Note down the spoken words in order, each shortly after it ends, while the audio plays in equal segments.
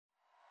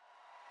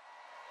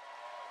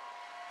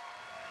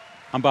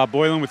I'm Bob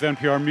Boylan with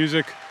NPR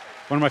Music.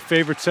 One of my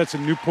favorite sets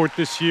in Newport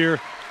this year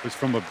was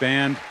from a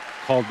band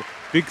called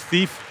Big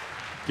Thief.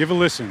 Give a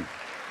listen.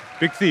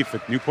 Big Thief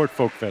at Newport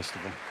Folk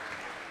Festival.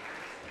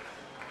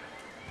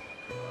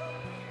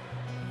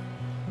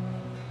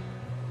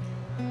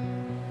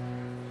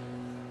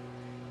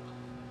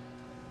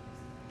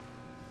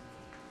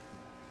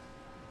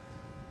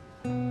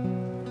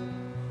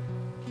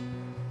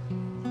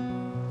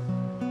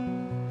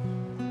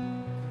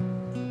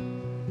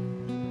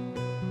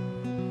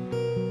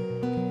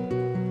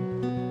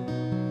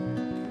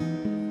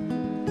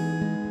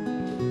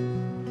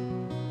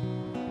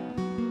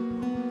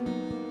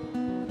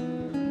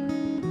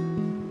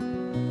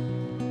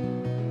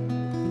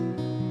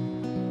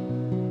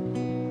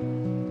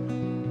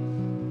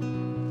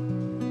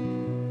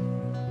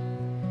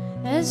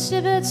 I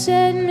step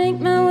outside and make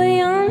my way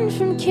on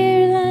from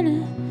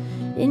Carolina.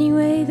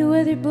 Anyway the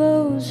weather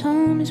blows,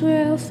 home is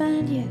where I'll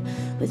find you,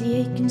 with the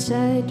ache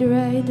inside to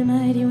ride the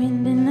mighty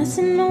wind and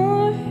nothing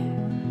more.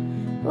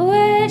 Oh,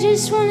 I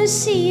just want to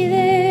see you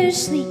there,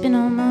 sleeping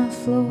on my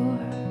floor.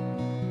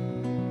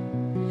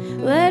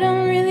 Well, I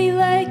don't really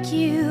like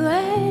you,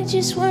 I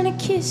just want to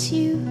kiss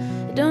you.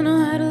 I don't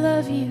know how to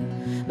love you,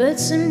 but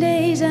some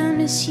days I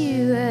miss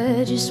you.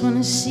 I just want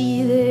to see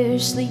you there,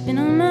 sleeping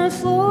on my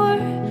floor,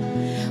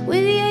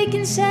 with the ache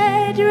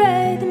inside to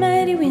ride the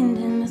mighty wind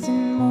and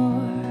nothing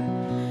more.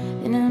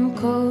 And I'm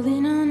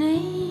calling on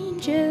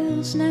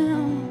angels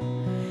now,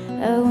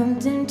 I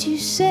want them to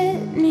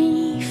set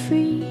me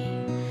free.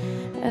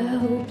 I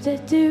hope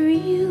that they're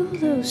real,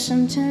 though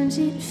sometimes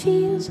it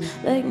feels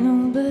like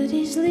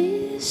nobody's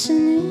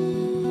listening.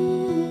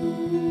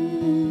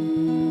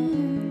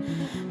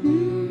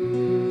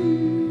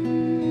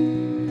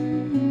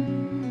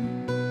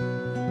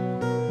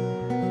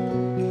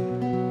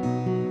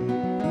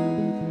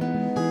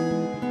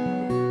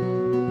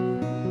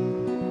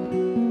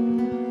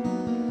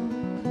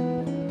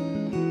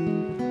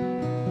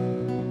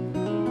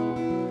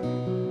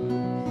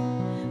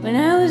 When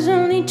I was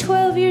only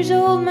 12 years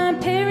old, my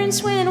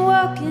parents went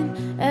walking.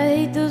 I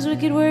hate those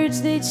wicked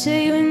words they'd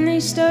say when they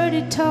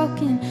started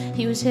talking.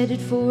 He was headed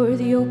for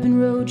the open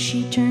road,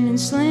 she turned and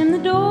slammed the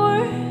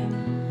door.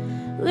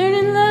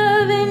 Learning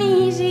love ain't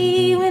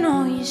easy when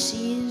all you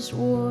see is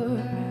war.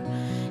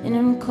 And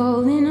I'm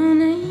calling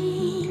on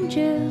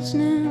angels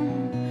now,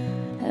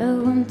 I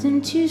want them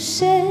to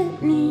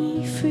set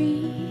me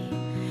free.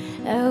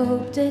 I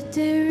hope that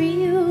they're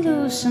real,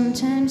 though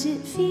sometimes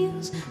it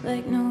feels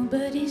like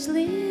nobody's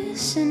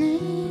listening.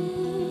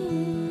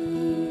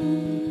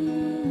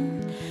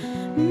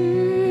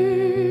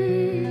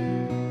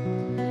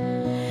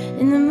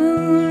 And the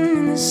moon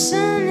and the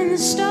sun and the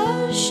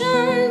stars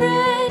shine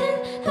bright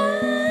and high,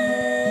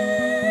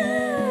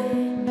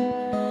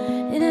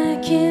 and I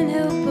can't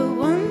help but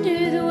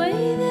wonder the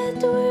way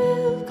that the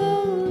world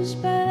goes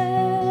by.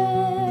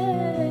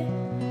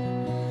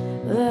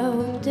 Well, I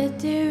hope that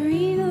they're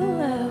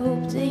real, I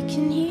hope they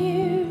can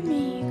hear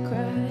me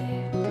cry.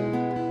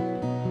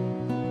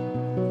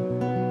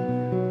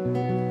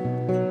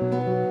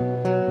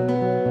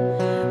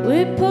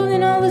 We're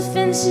pulling all the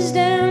fences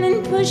down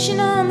and pushing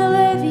on the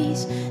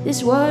levees.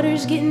 This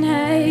water's getting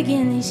high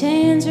again, these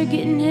hands are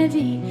getting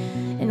heavy,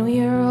 and we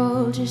are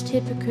all just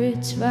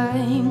hypocrites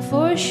vying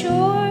for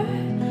shore,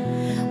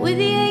 with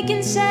the ache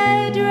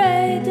inside to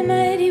ride the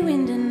mighty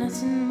wind and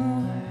nothing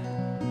more.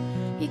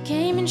 You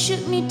came and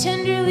shook me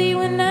tenderly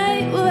one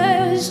night while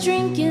I was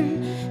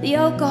drinking. The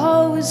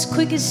alcohol was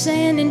quick as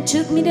sand and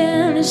took me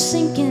down a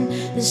sinking.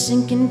 The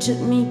sinking took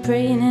me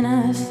praying and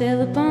I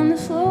fell upon the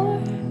floor.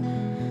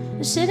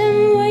 I said,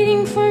 I'm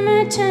waiting for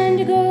my time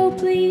to go,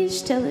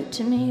 please tell it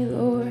to me,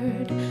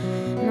 Lord.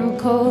 And I'm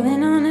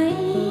calling on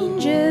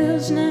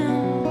angels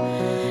now,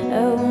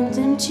 I want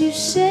them to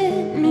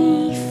set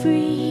me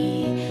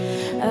free.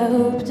 I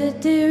hope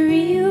that they're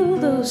real,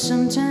 though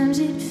sometimes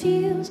it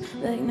feels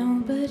like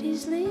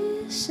nobody's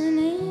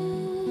listening.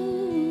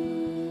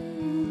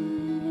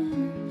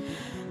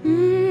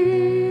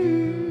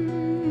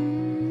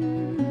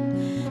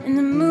 And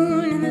the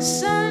moon and the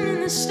sun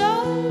and the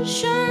stars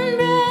shine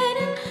bright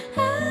and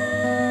high,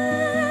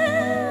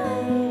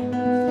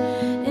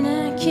 and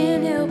I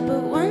can't help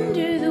but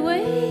wonder the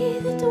way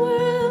that the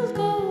world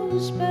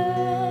goes by.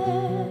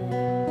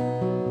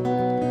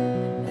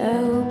 I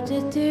hope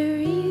that they're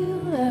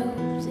real, I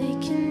hope they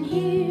can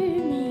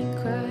hear me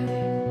cry.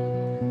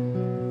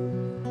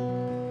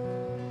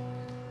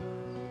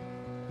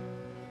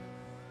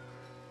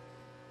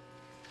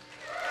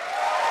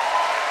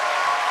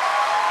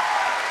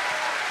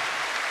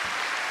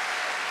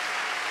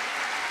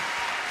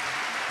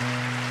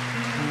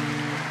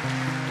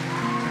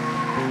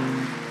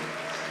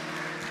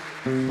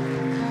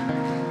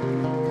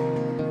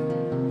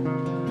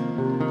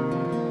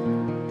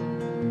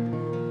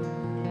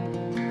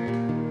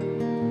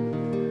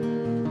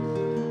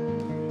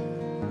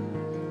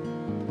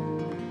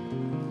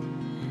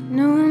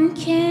 No one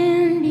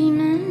can be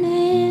my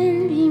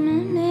man, be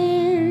my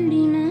man,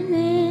 be my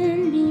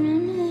man, be my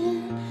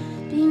man,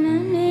 be my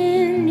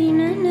man, be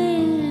my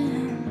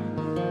man.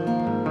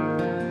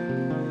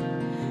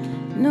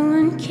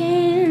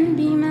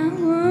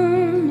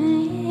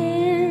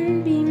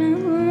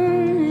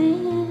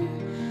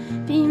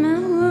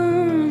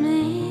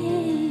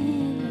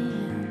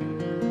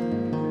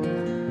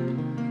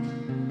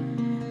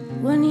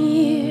 1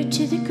 ear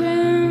to the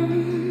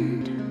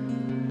ground,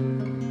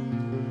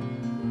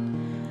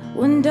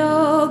 1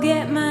 dog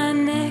at my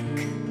neck,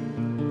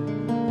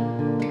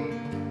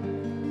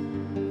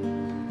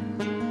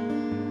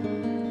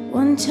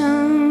 1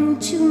 tongue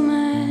to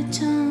my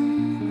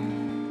tongue,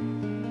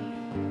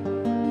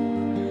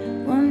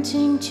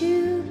 wanting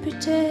to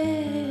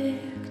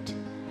protect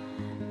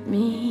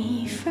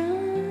me from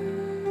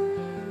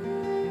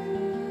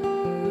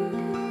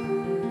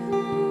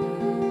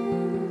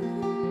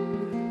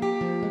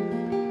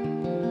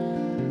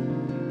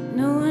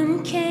no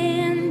one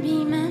can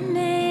be my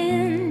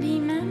man, be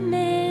my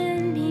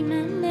man, be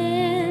my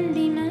man,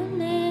 be my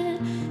man,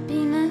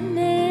 be my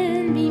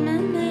man, be my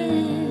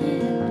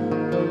man.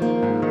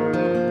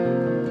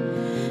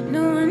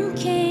 No one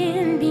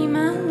can be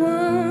my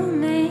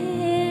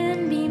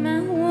woman, be my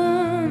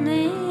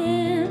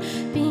woman,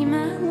 be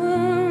my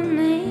woman.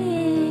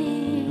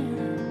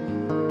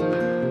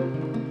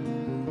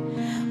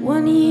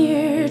 1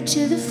 ear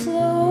to the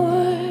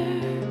floor,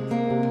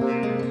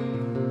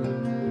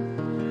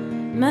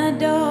 my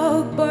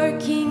dog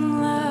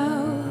barking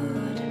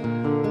loud.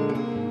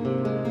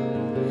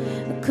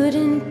 I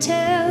couldn't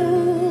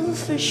tell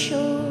for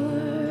sure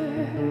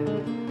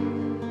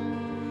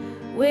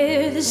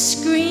where the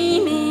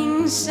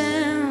screaming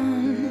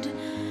sound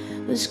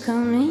was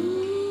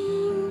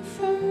coming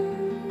from.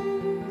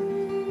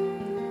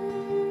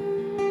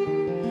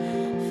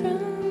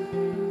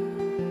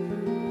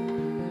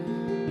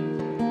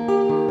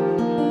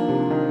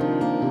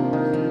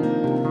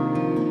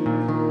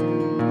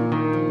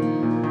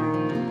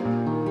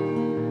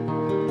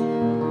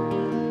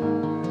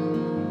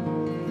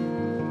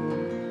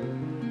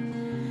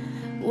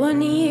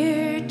 One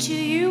ear to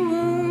your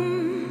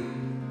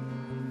womb,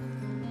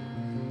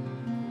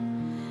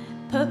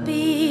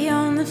 puppy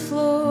on the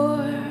floor,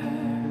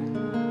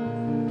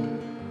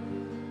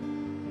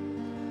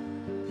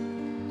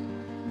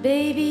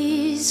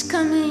 baby's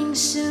coming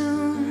soon.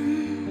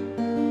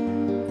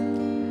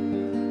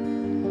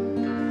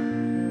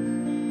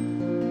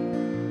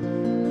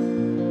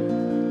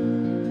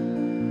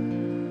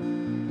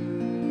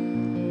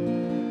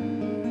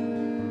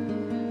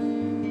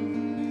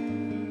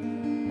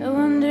 I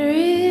wonder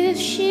if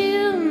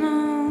she'll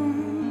know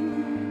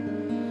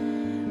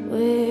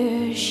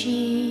where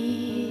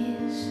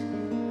she's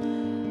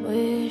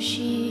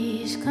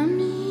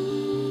coming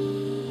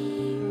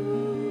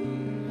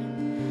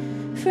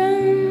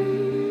from,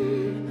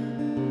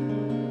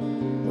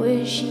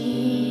 where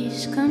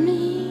she's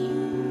coming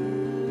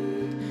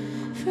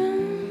from,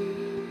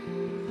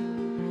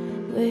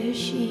 where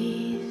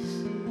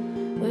she's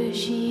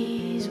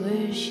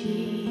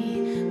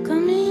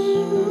coming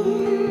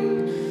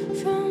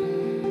from.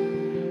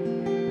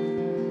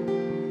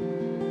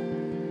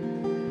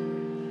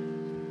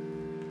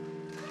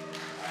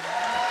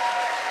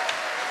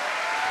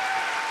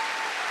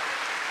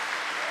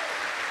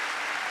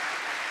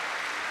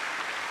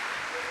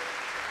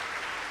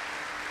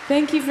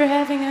 Thank you for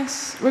having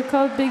us. We're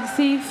called Big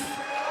Thief.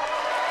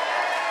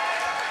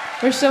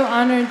 We're so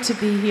honored to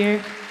be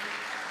here.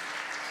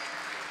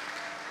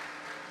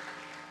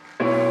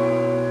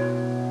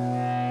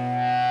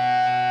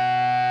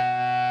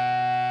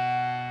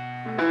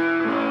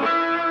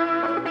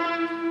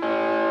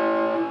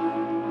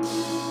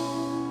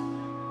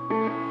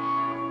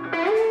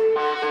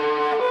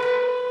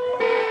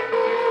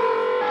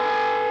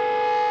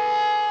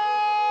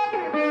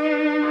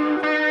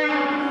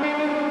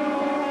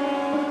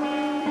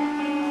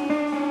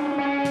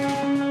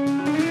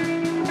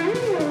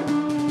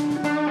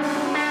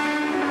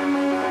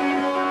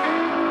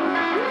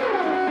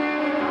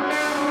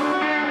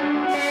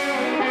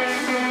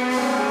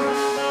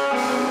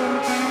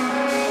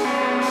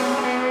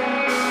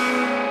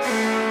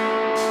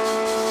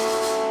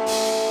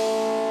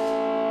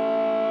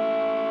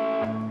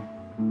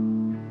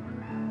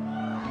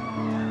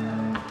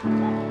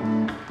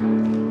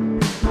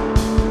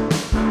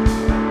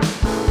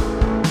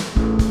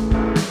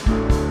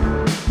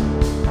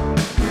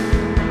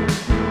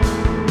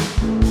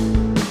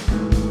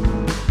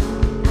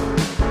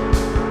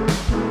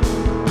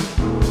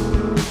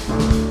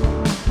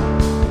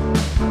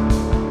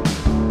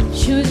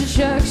 She was a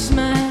shark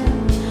smile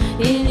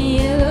in a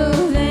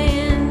yellow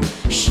van.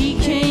 She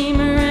came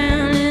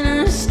around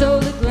and I stole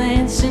a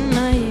glance. In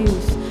my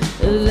youth,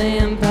 a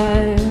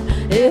vampire,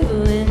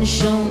 Evelyn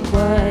shone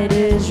white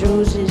as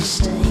roses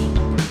stain.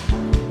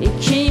 It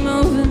came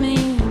over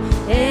me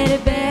at a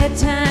bad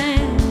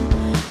time,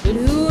 but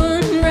who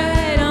wouldn't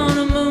ride on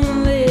a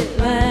moonlit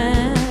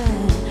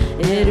line?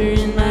 Had her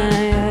in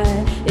my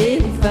eye,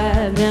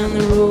 85 down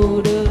the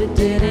road of a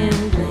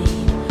dead-end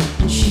lane,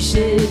 and she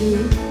said,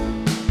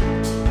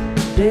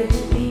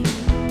 baby,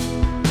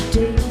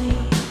 take me.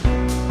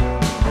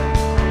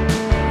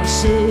 I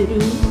said,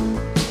 ooh,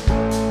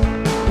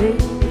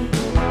 baby,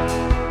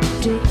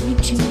 take me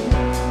too.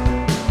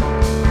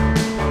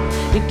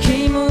 It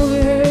came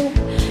over her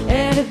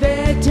at a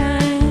bad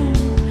time,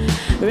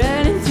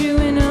 riding through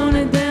and on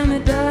and down the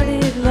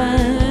dotted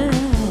line.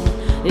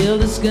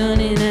 Elvis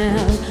gunning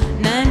out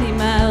 90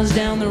 miles miles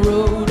down the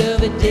road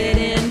of a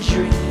dead-end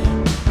dream.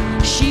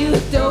 She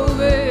looked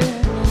over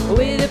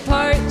with a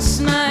part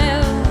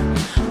smile,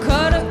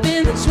 caught up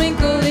in the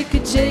twinkle that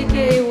could take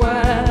a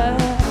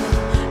while.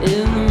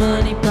 In the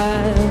money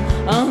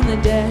pile on the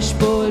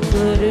dashboard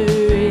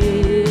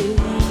fluttering,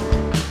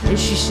 and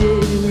she said,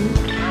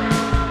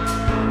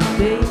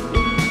 baby,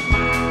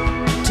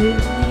 take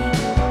me.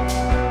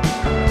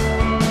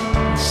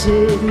 I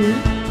said,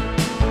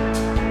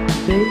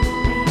 baby,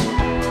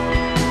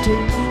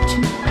 take me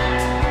too.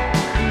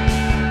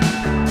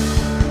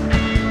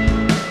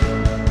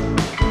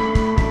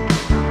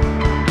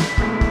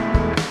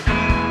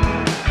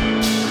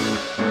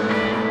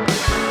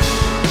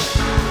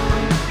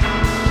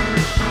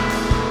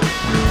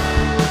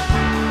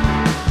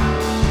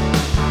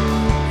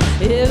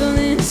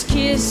 Evelyn's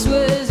kiss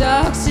was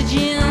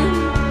oxygen.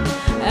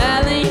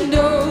 I leaned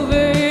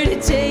over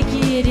to take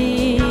it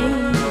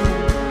in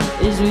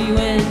as we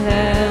went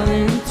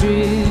howling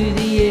through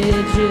the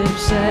edge of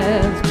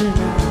South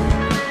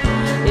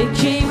tonight. It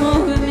came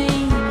over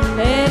me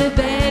at a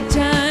bad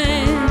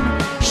time.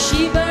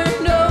 She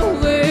burned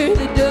over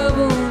the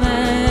double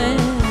line.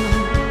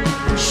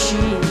 She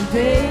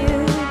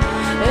impaled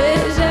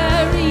as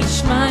I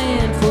reached my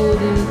hand for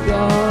the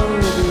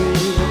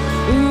guardrail.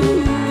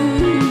 Ooh,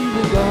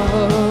 the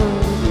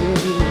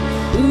guardrail.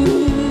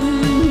 Ooh,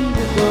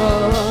 the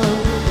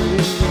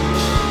guardrail.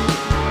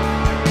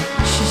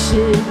 She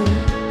said,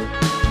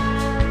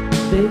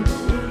 baby,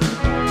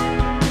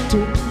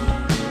 take me.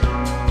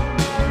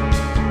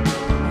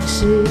 I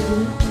said,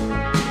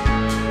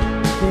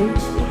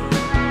 baby,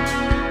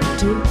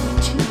 take me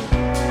too.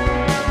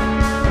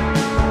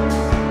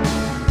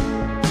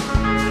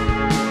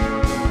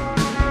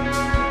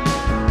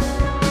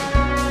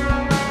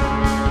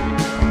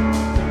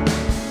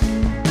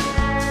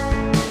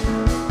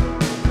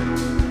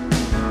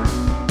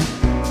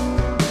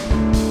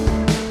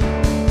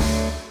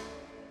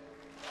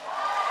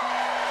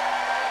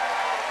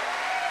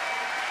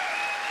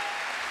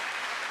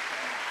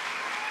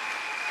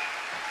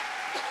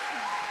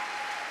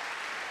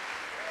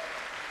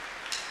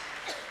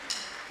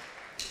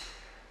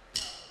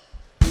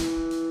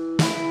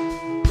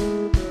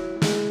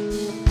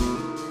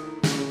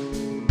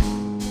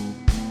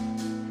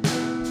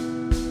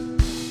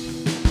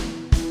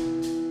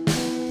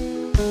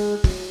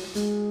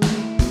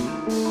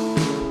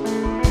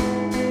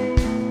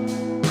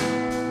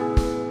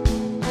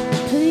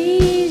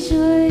 Please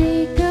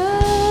wake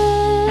up.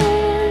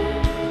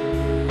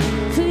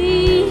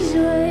 Please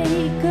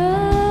wake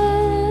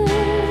up.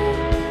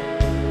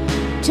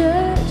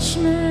 Touch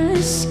my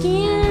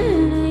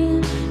skin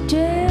and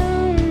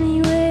tell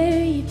me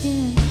where you've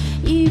been.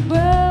 You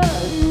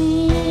brought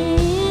me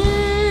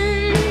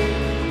in.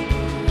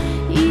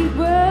 You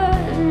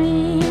brought me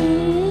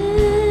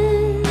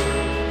in.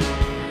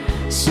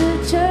 So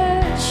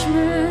touch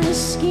my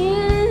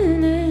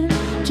skin and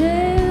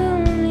tell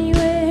me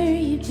where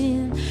you've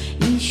been.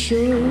 You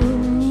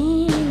showed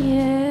me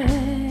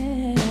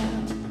how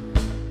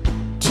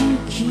to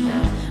keep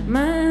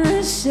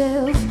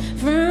myself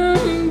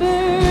from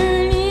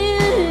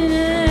burning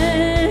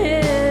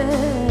out.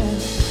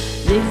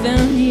 They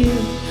found you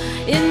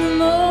in the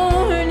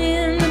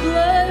morning. The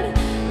blood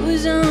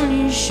was on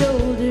your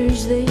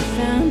shoulders. They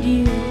found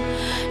you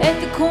at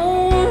the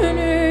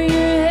corner.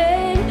 Your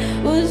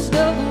head was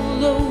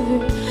doubled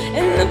over,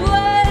 and the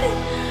blood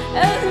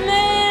of the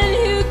man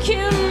who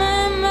killed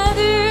my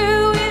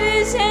mother with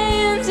his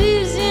hands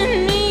is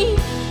in me.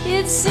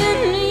 It's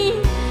in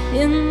me,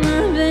 in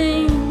my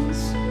veins.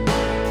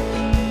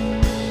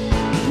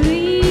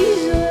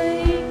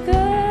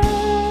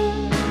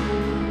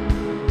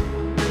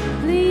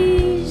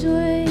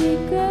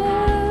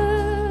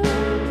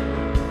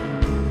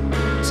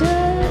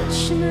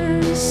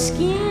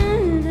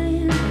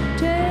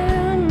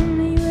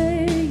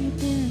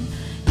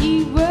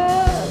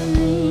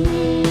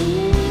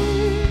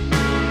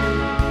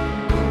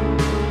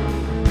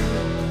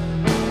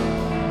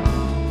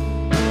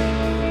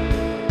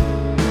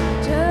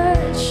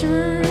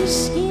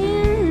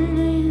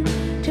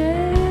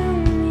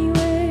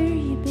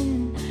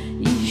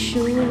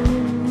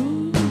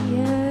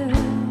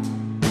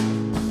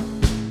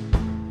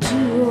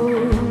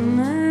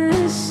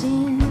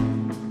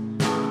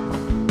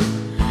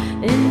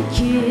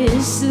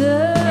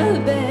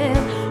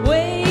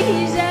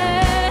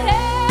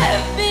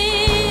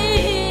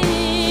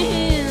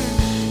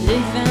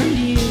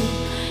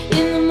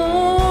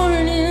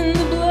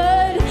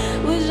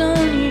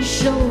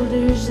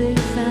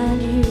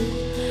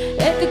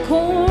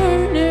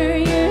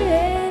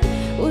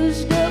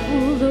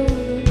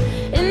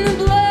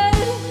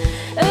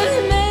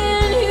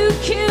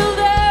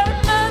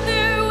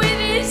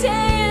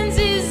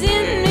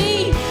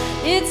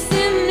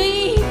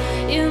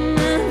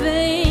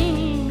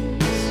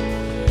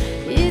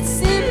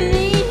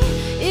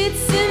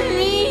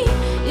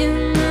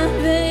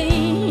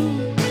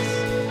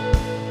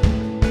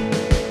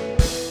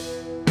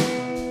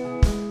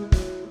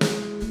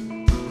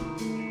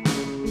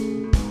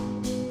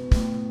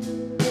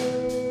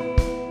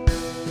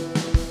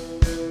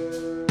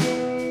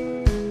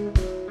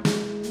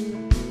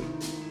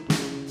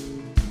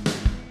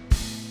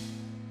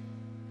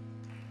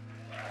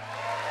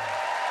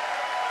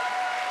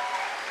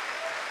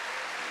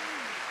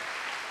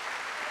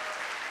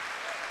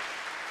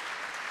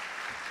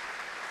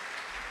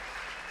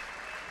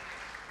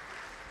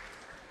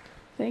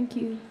 Thank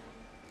you.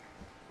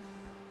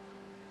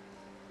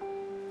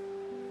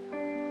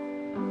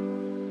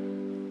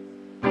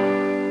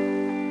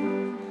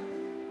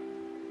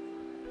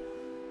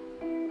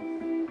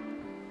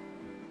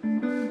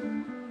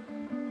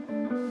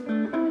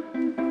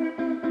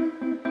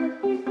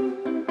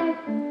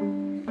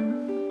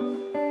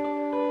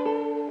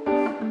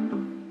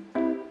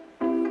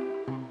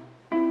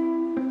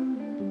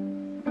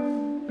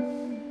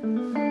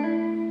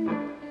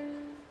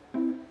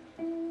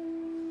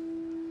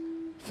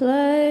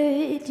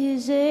 Flight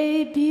is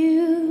a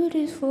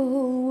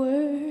beautiful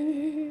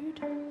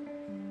word.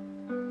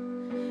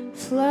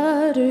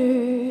 Fluttered,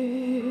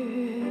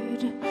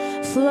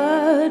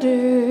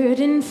 fluttered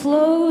and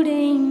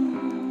floating.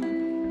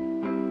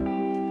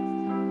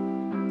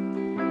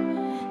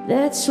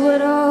 That's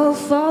what I'll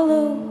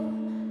follow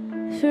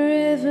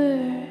forever.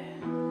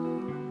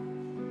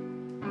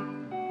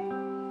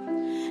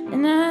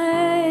 And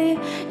I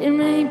am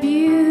a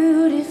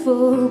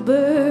beautiful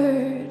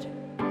bird,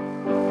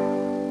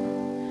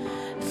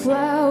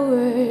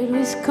 flowered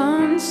with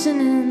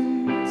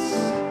consonants,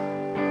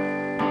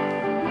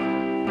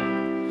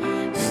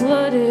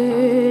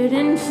 fluttered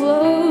and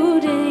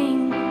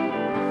floating,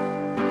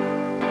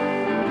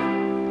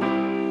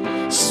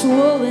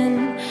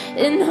 swollen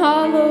and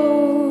hollow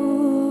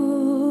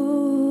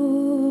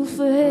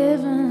for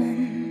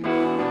heaven.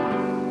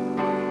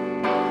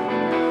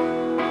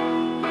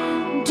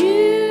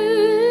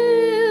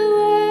 Do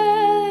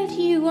what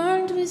you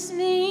want with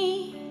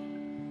me.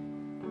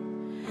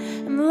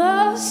 I'm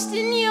lost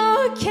in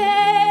your captivity,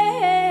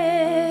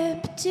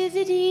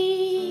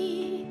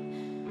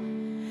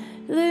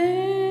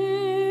 learning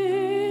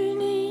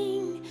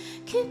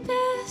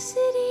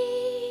capacity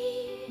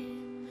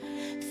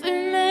for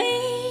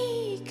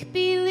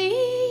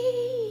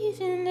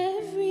make-believe, and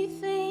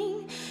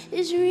everything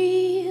is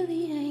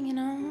really hanging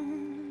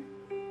on.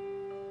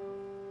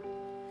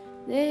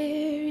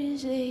 There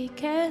is a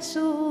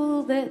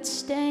castle that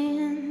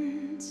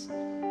stands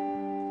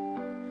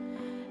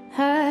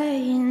high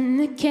in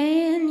the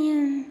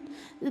canyon.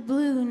 The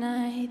blue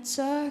nights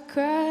are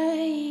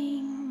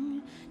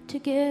crying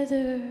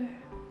together.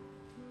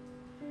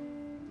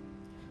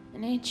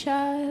 And a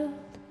child,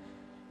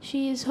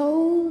 she is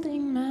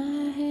holding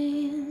my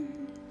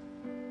hand,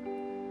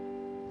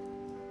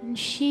 and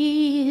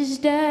she is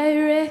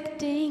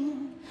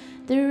directing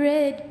the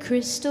red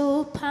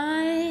crystal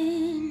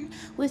pine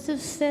with a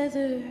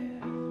feather.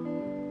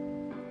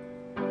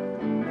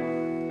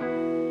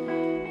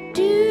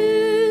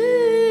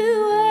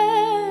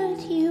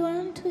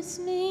 With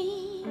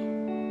me,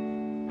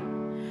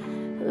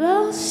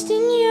 lost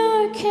in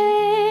your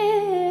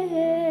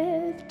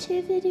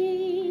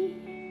captivity,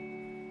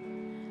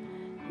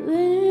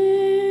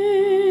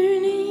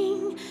 learning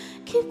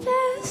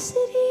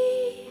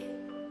capacity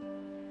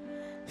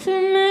for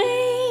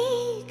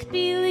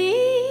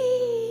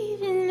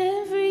make-believe, and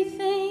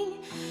everything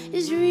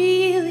is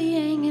really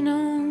hanging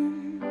on.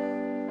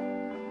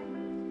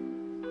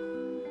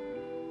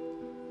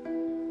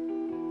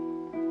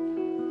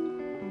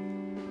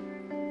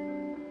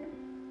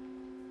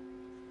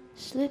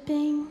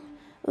 Slipping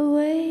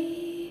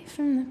away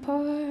from the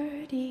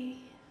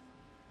party,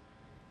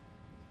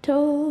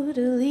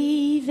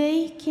 totally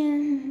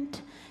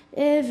vacant,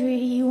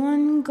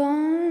 everyone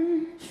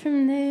gone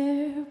from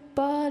their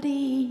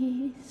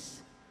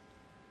bodies.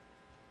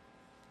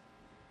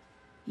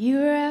 You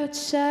were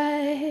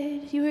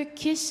outside, you were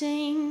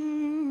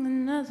kissing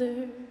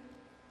another.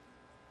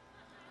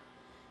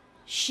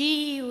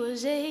 She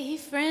was a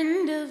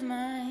friend of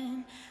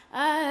mine,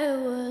 I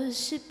was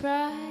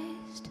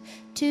surprised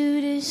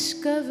to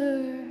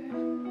discover,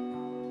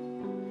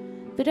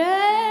 but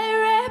I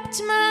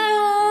wrapped my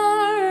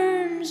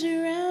arms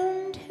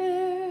around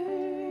her,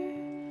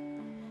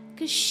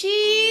 'cause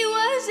she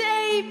was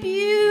a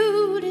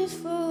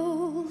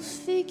beautiful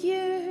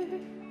figure.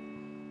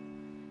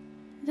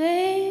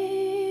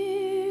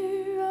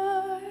 There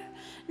are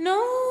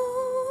no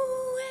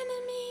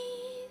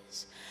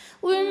enemies,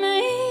 we're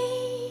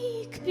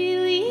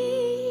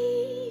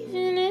make-believe,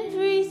 and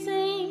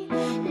everything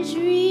is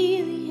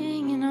really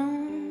hanging on.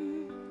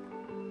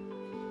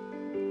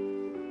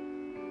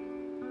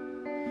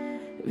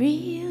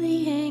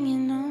 Really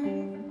hanging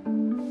on.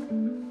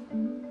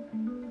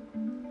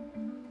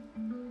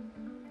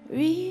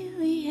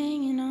 Really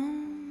hanging on.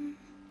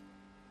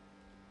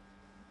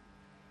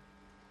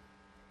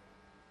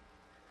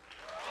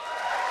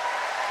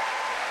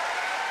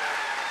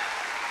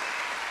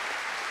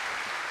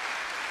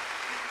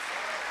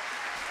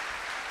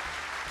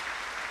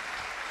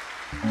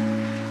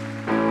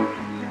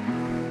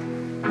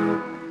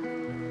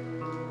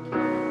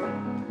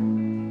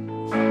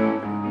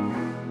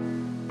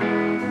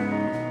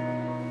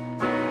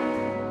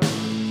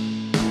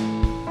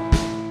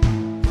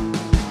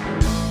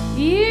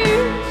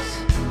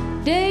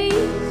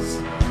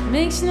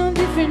 Makes no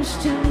difference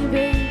to me,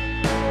 babe.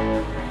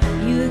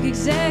 You look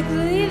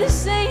exactly the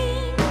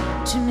same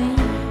to me.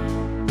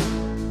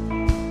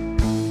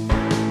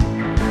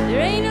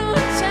 There ain't no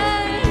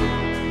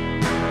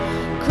time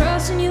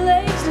crossing your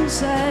legs lost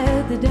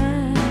inside the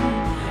dime,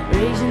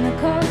 raising the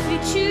coffee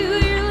to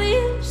your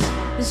lips,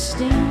 the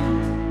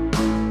steam.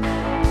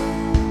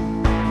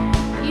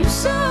 You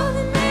saw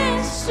the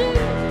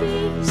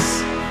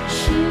masterpiece.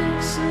 She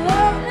looks a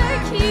lot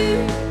like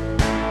you,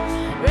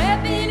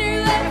 wrapping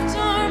her left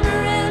arm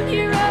around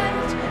your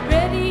right,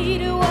 ready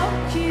to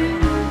walk you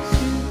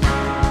through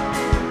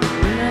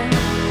the night.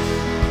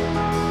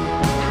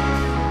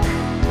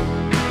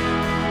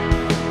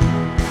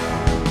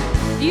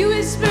 You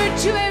whispered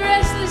to a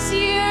restless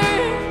ear,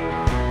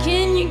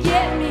 can you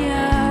get me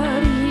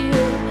out of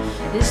here?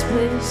 This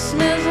place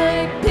smells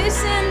like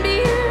piss and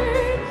beer.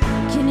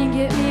 Can you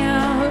get me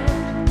out?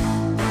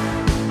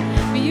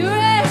 But you're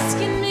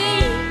asking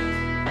me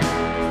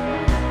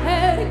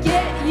how to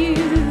get you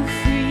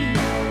free.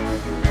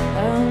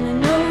 I only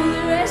know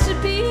the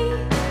recipe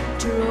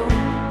to roll.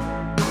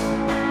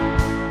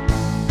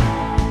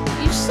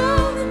 You saw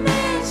the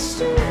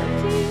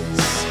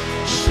masterpiece.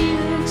 She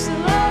looks a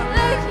lot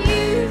like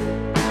you,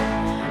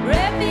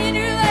 wrapping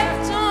her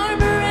left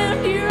arm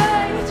around your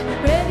right,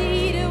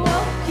 ready to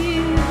walk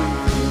you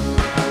through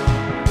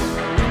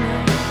the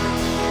night.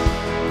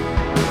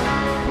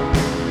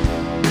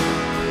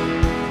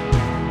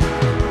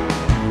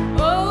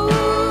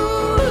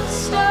 Oh, the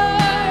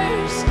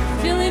stars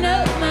filling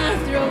up my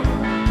throat.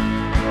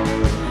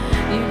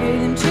 You gave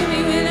them to me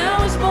when I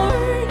was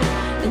born,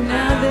 and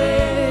now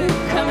they're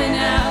coming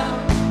out.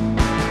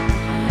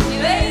 You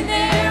lay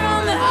there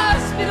on the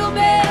hospital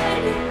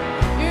bed,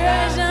 your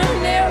eyes are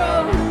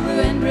narrow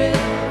and red.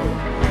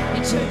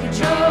 You took a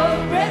draw of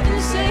breath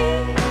and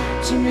said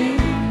to me,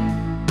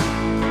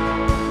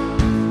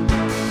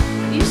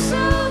 you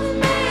saw the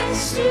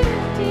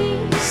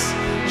masterpiece.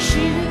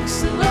 She looks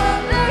a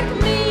lot like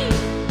me,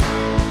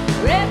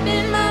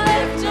 wrapping my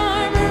left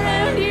arm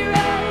around your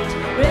right,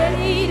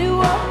 ready to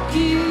walk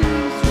you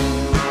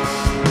through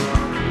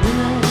the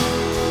night.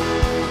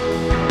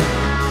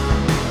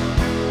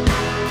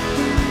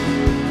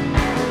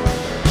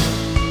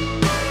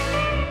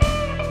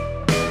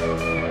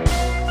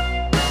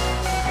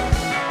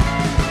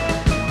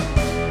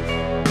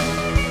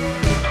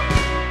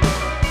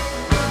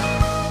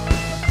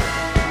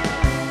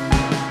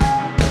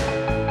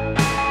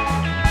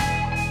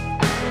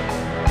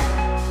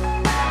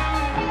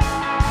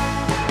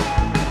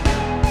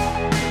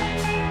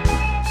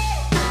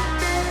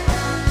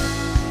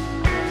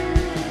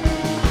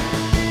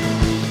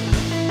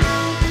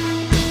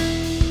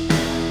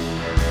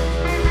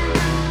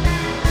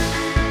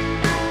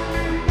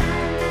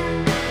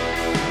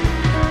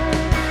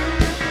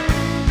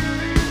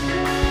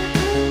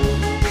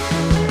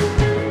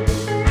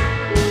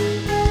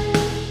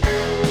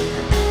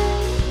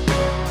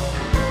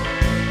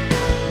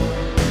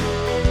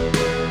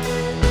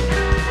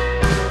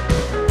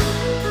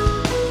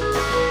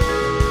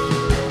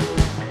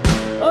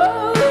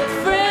 Oh,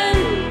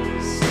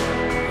 friends,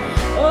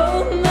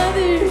 oh,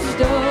 mothers,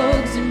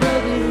 dogs, and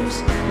brothers,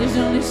 there's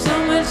only so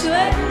much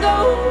letting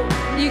go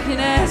you can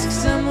ask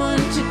someone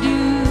to do.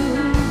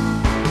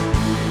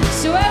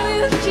 So I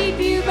will keep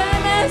you by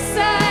my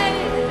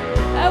side.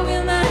 I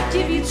will not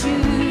give you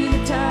to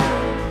the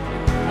tide.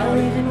 I'll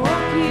even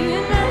walk you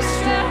in my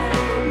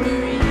stride,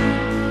 Marie.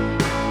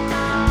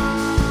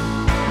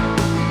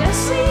 Did I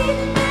see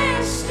the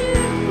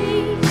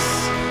masterpiece?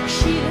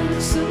 She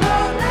looks a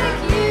lot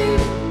like you,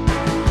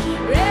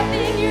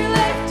 wrapping your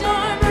left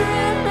arm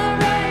around my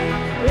right,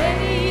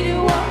 ready to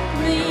walk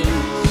me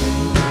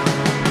through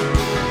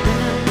the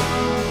night.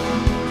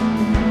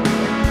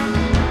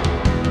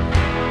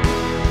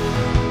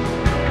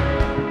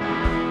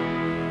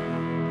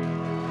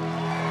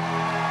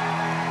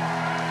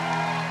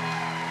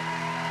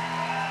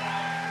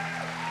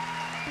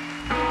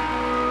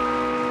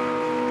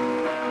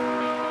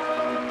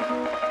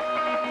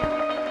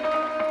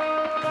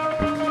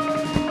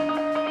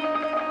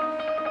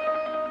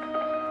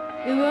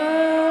 It was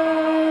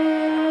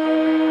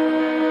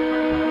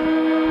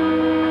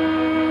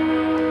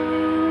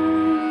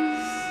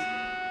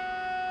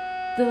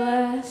the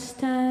last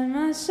time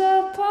I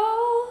saw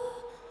Paul.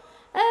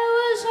 I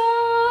was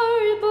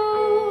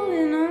horrible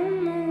and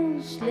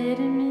almost let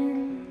him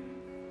in,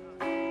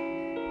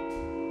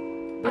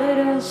 but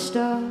I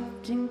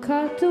stopped and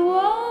caught the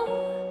wall,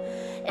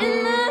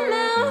 and my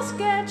mouth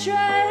got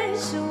dry,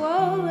 so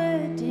all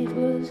I did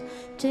was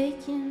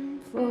take him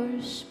for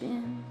a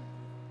spin.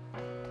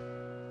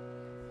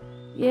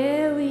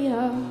 Yeah, we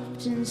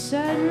hopped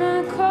inside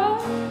my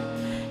car,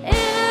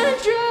 and I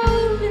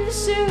drove in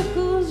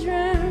circles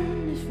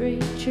round the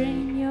freight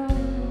train yard.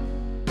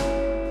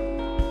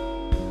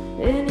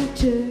 Then he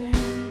turned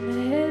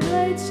the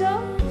headlights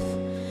off,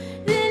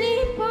 then he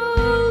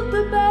pulled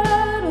the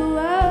bottle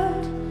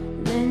out,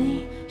 and then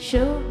he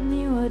showed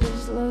me what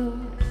is love.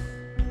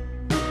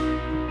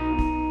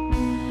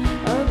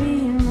 I'll be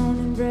your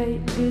morning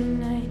bright, good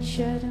night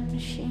shadow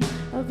machine.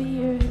 I'll be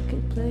your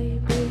record player,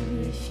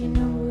 baby, if you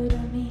know what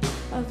I mean.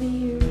 I'll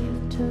be a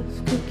real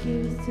tough cookie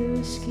with a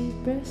whiskey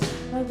breath.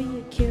 I'll be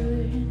a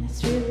killer and a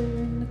thriller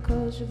in the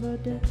cause of our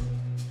death.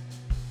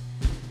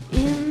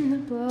 In the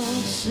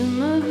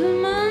blossom of the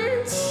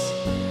months,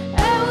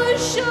 I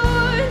was sure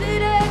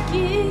that I'd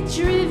get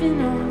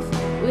driven off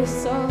with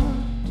thought.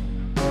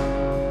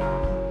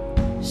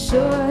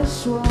 So I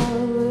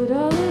swallowed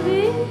all of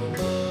it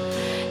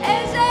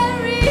as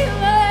I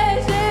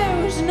realized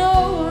there was no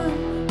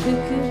one who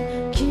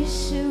could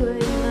kiss away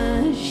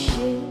my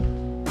shit.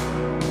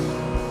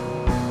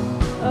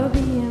 I'll be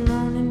your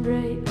morning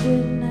bright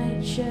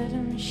midnight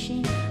shadow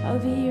machine. I'll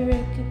be your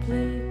record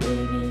player,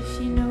 baby, if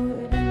you know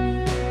what I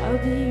mean. I'll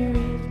be your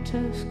real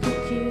tough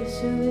cookie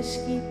with a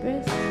whiskey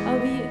breath. I'll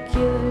be a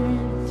killer and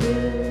a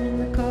thriller in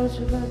the cause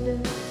of our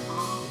death.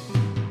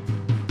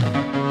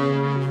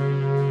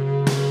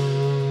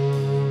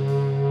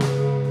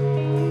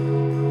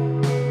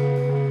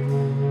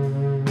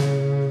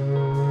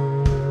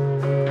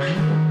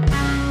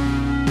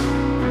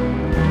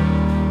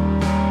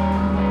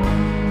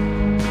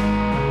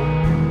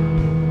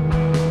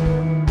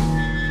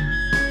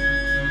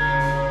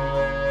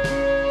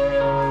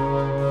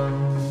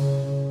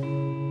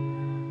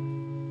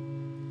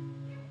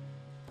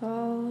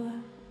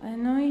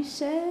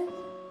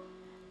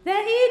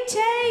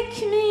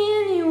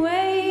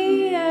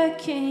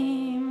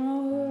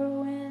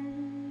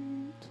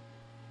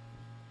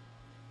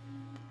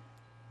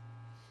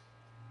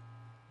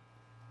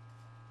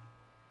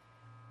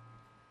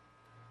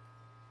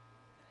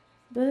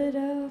 But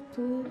I'll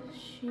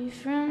push you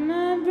from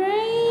my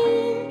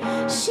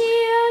brain.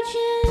 See how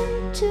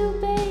gentle,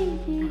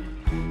 baby.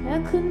 I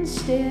couldn't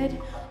stand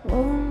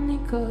only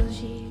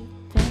cause you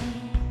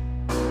pain.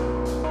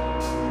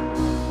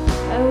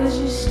 I was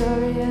your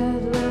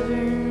starry-eyed lover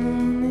in the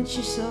one that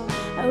you saw.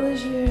 I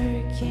was your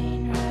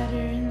hurricane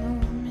rider in the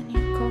woman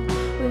you called.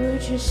 We were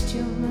just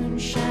two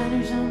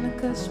moonshiners on the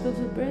cusp of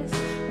a breath,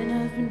 and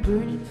I've been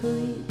burning for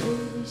you,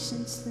 baby,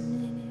 since the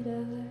minute I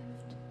left.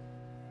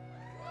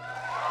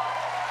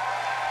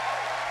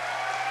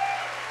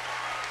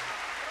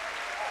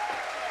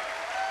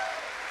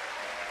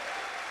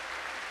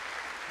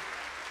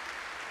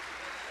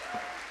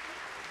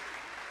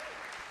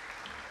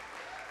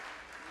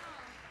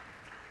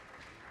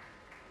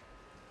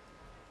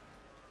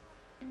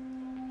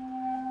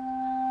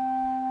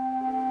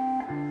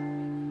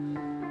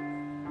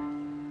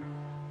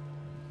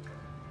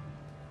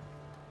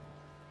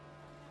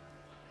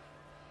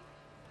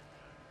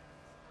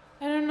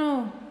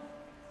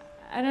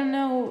 I don't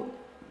know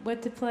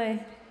what to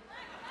play.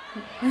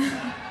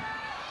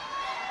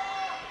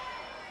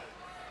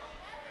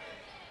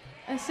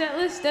 A set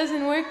list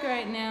doesn't work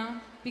right now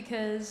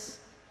because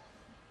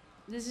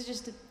this is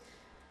just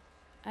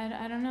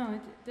I don't know,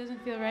 it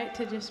doesn't feel right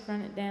to just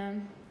run it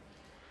down.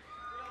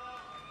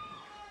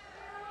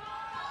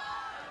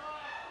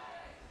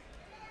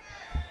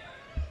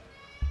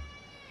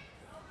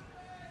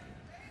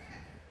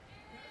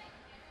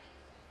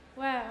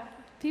 Wow,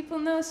 people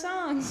know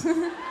songs.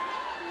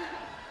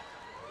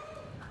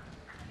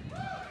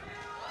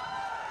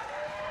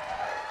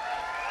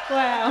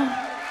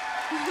 Wow.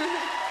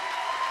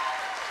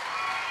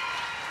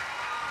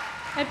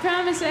 I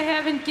promise I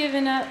haven't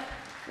given up.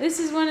 This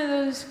is one of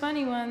those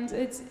funny ones.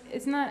 It's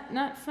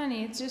not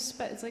funny. It's just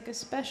it's like a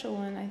special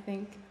one, I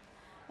think.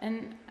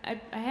 And I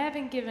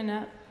haven't given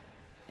up.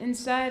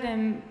 Inside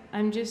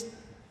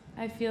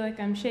I feel like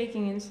I'm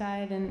shaking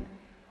inside, and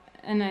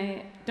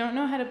I don't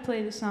know how to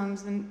play the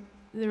songs in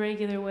the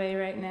regular way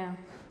right now.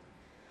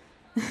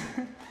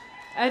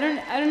 I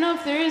don't know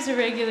if there is a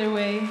regular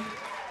way.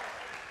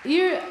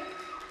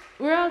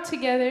 We're all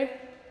together,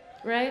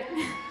 right?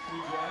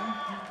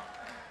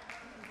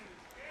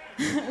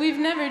 We've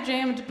never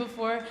jammed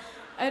before.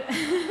 But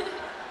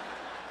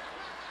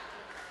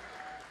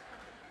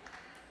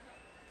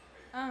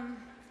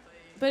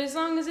as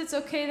long as it's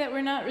okay that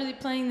we're not really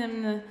playing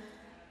them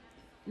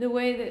the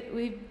way that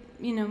we've,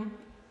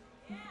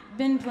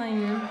 been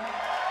playing them.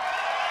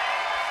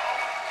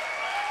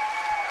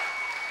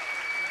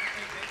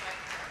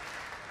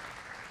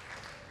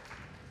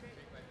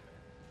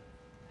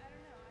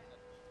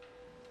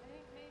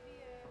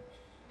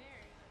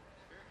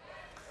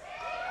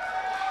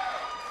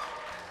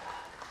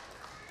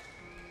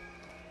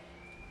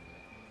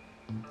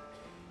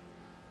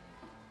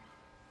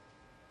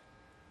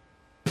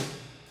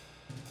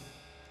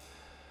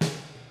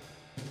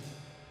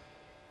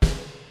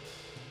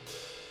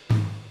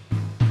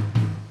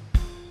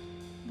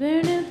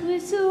 Burn up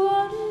with the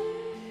water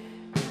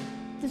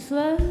that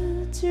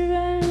floods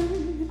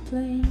around the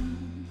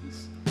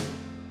plains,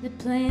 the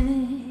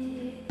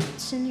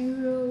planets and the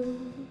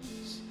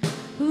rose.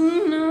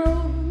 Who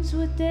knows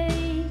what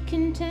they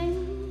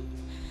contain?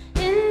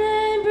 And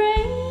my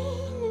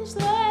brain is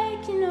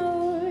like an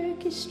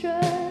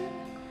orchestra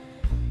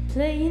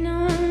playing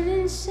on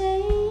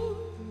insane.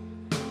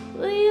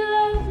 Will you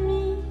love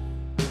me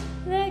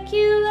like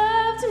you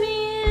loved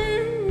me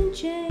in the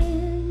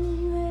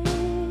January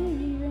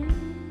rain?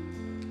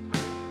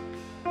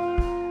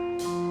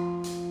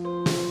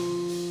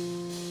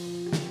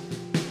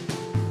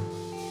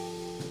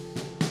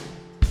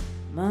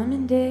 Mom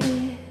and Dad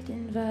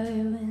and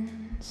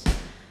violins,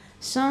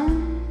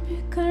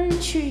 somber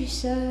country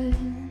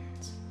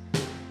silence,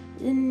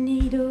 The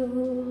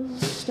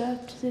needles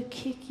stopped the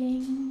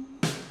kicking.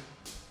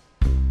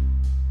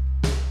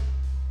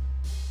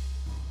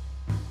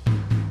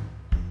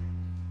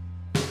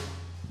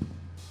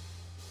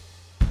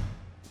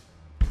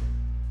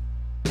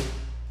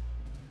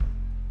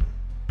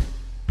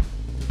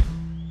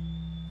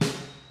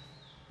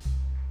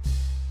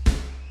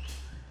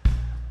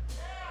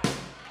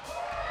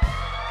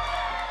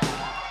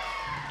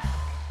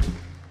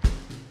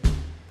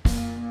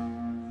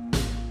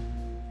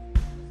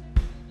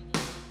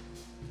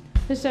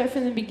 Let's start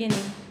from the beginning.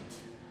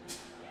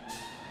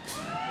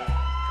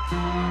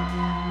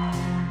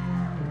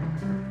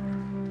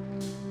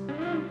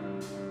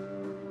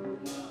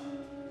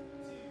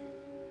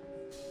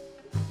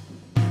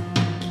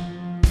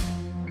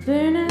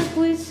 Burn up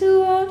with the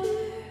water,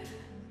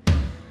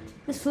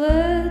 the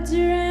floods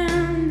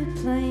around the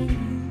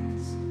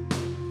plains,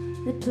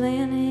 the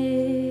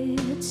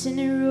planets in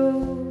a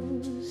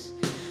rows.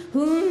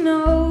 Who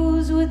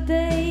knows what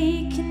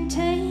they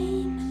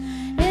contain?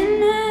 And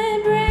my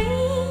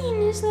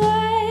brain is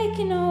like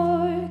an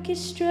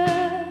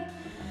orchestra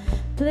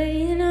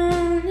playing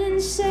on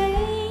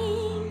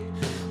insane.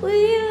 Will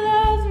you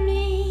love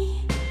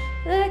me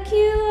like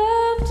you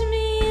loved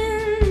me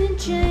in the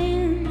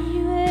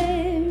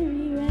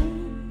January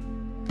rain?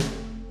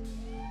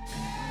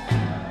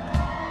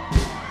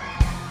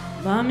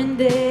 Mom and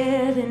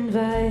Dad and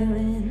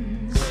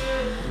violins,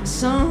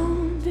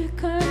 somber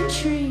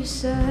country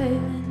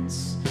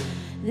silence.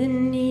 The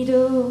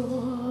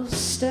needle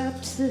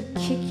stopped the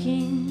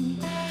kicking,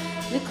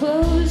 the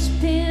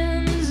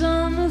clothespins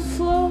on the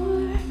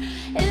floor,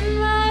 and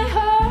my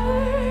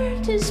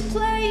heart is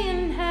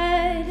playing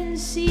hide and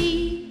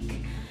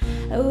seek.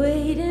 I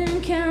wait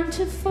and count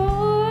to 4.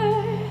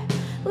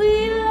 Will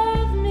you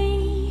love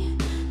me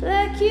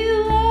like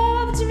you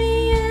loved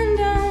me, and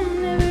I'll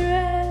never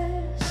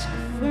ask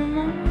for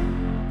more.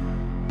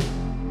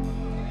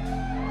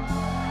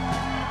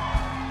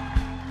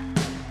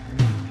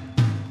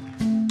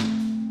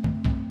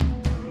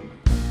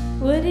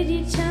 What did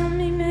you tell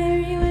me,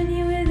 Mary, when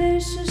you were there,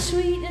 so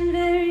sweet and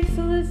very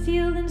full of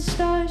field and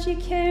stars? You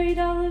carried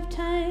all of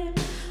time.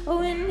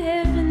 Oh, in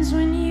heavens,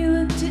 when you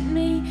looked at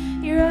me,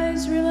 your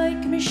eyes were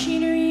like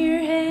machinery, your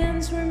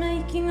hands were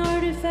making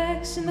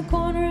artifacts in the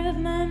corner of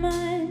my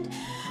mind.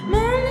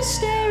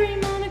 Monastery,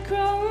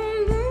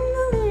 monochrome,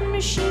 boom, boom,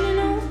 machine and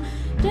all,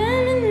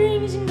 diamond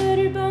rings and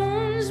gutter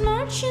bones,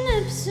 marching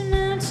up some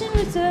mountain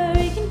with a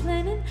raking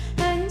planet,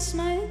 high and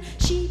smiling,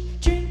 sheep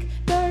drink,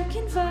 dark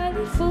and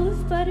violet, full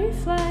of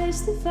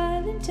butterflies, the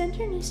violent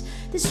tenderness,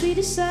 the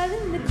sweetest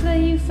silence. The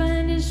clay you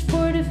find is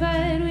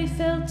fortified. We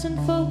felt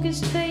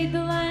unfocused, fade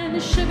the line, the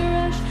sugar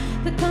rush,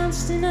 the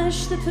constant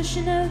hush, the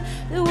pushing of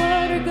the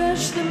water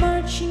gush, the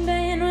marching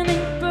band when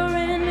April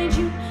ran, made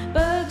you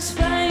bugs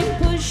flying,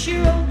 push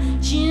your old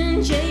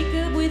Gin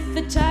Jacob with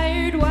the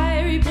tired,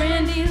 wiry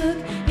brandy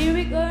look. Here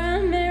we go,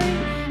 I'm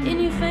married in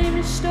your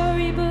famous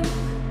storybook.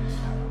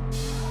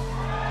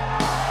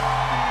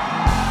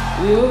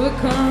 We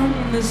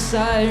overcome the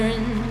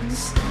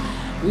sirens,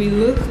 we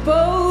look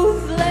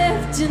both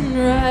left and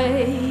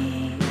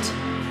right.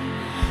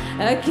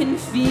 I can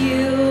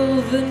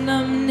feel the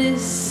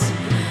numbness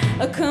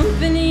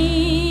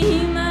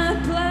accompany my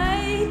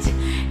plight,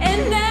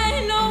 and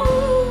I know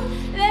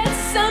that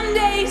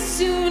someday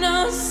soon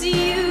I'll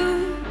see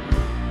you,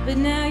 but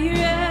now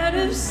you're out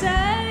of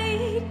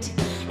sight,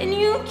 and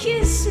you'll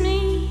kiss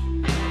me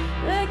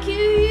like you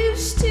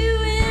used to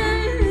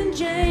in the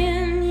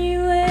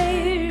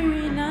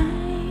January night.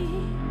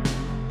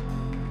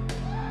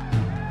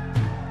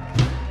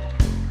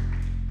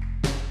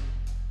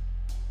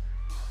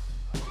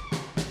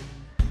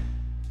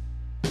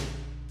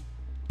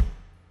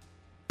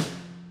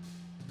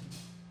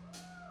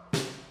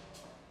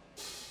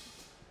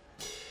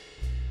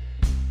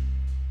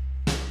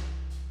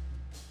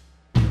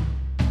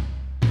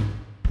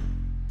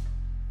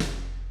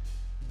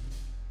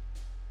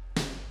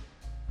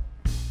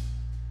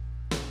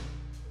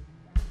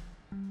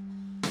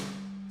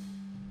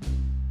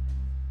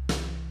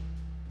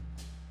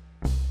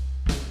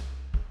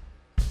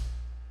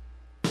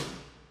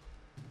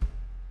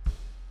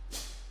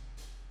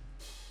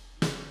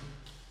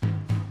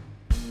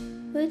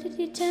 What did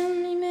you tell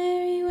me,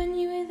 Mary, when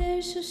you were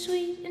there, so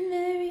sweet and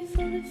very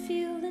full of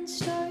field and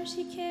stars?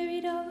 You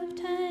carried all of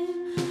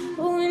time.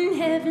 Oh, in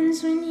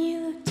heavens, when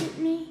you looked at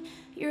me,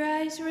 your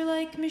eyes were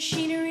like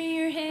machinery,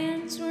 your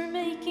hands were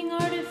making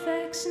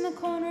artifacts in the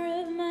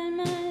corner of my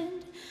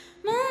mind.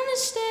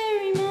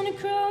 Monastery,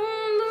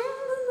 monochrome, boom,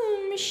 boom,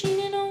 boom,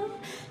 machine and all,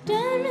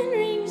 diamond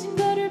rings and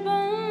gutter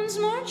bones,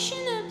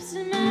 marching up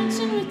the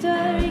mountain with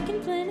a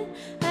raking planet,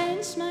 high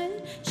and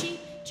smiling, cheap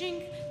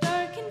drink,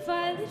 dark and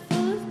violet,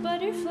 full of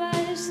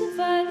butterflies, the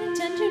violent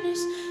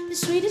tenderness, the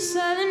sweetest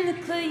silence. The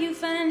clay you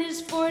find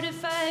is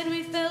fortified.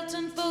 We felt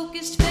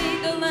unfocused,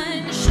 fade the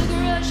line, the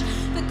sugar rush,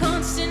 the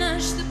constant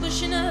hush, the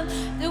pushing up,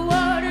 the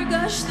water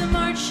gush, the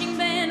marching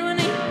band when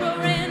April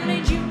ran,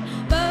 made you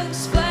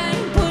bugs fly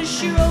and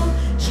push your old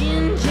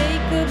Gin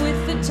Jacob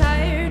with the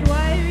tired,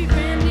 wiry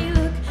brandy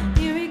look.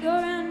 Here we go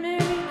round,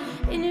 Mary,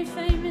 in your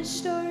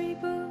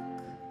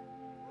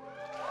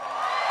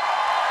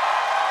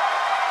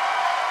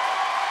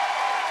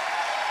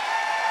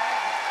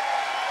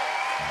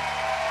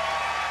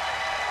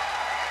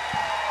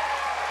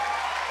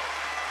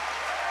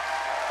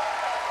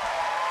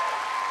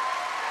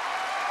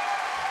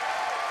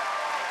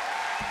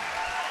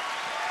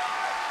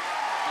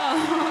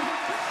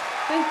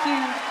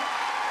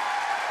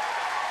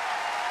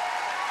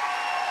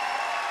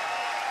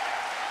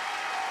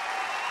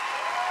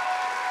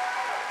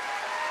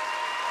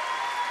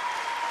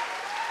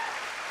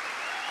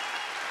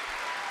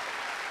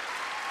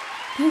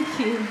Thank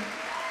you.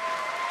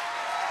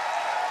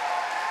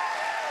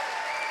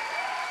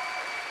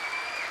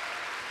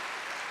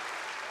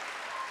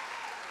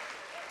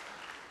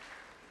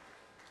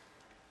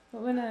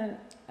 I'm gonna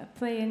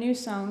play a new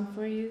song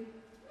for you.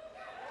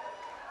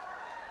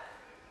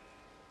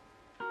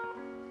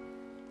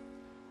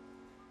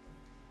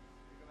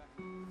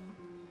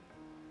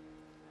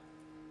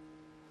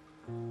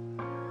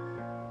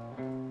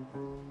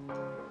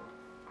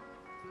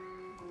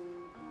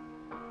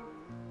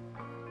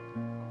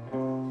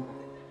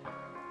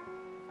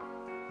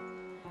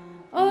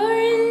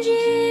 Orange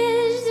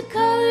is the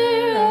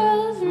color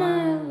of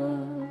my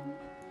love,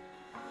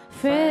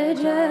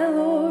 fragile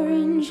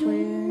orange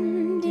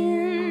wind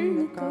in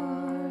the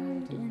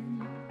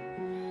garden.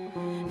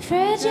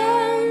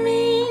 Fragile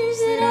means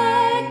that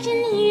I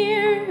can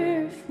hear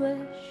her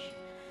flesh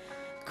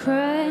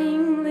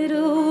crying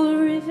little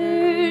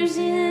rivers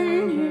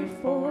in her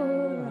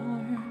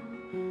forearm.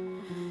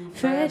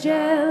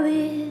 Fragile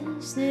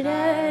is that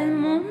I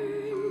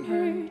mourn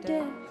her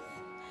death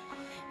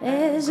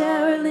as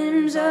our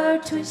limbs are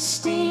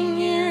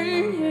twisting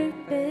in her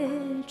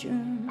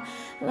bedroom.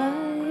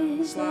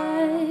 Lies,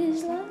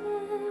 lies,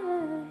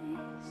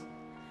 lies,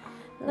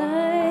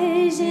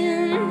 lies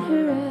in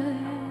her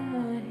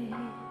eyes.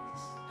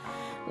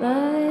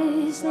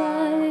 Lies,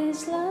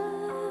 lies,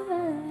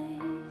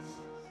 lies,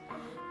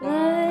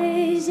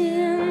 lies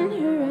in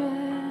her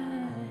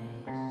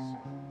eyes.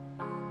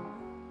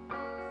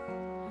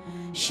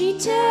 She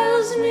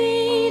tells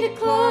me to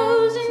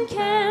close and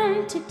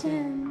count to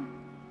 10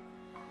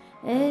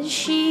 as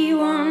she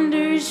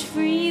wanders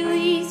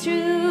freely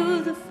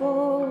through the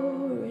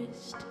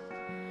forest.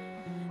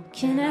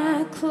 Can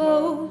I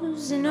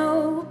close and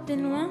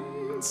open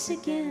once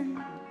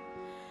again?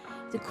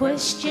 The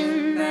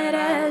question that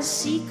I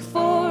seek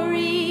for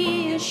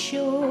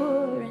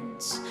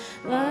reassurance.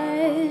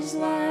 Lies,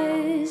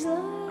 lies,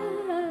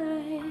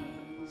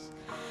 lies,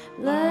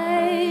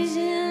 lies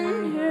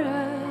in her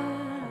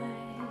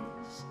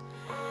eyes.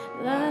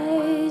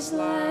 Lies,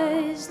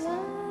 lies,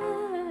 lies,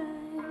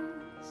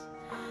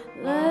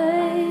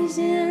 lies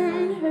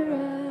in her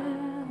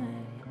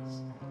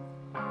eyes.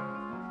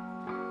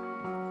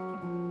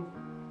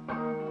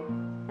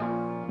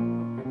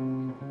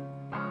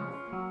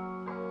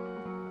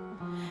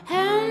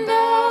 Hound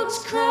dogs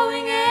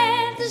crowing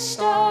at the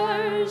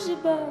stars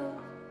above.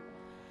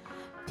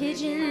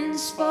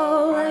 Pigeons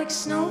fall like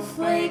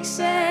snowflakes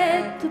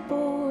at the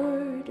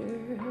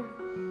border.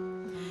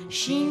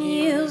 She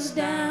kneels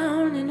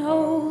down and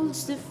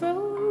holds the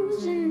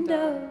frozen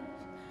dove.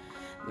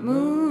 The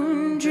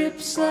moon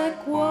drips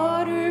like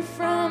water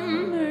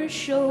from her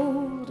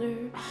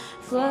shoulder.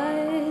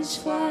 Flies,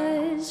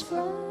 flies,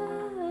 flies,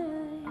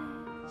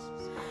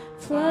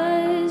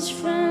 flies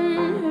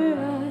from her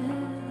eyes.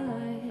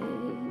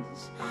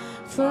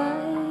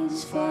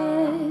 Flies,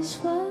 flies,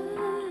 flies,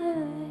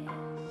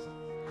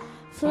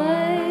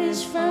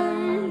 flies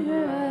from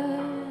her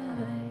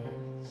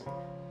eyes.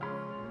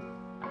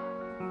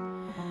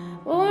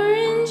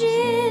 Orange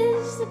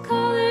is the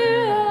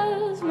color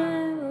of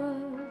my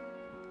love,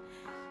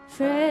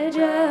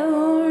 fragile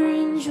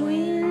orange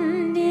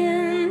wind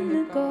in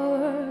the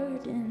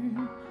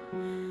garden.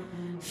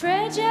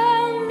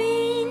 Fragile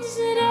means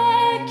that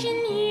I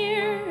can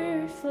hear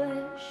her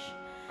flesh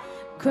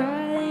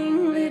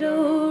crying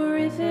little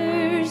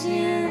rivers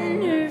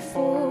in her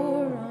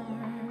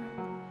forearm.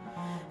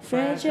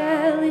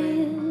 Fragile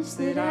is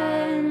that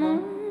I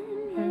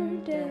mourn her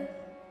death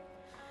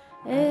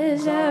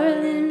as our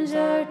limbs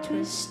are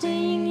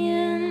twisting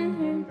in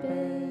her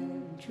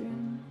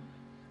bedroom.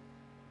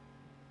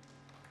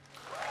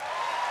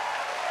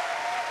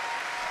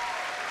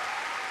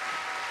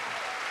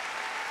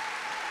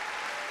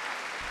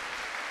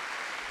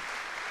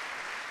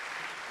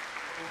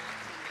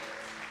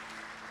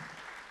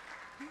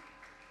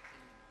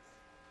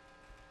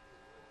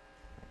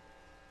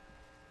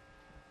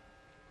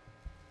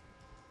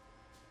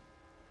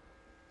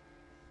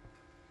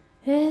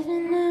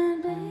 Heaven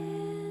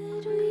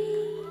above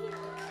we,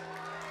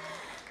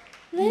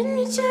 let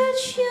me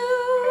touch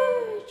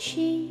your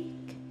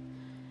cheek.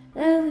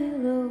 I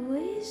will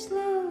always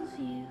love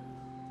you.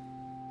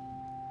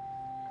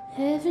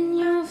 Heaven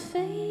your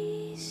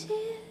face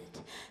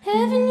hit,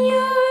 heaven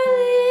your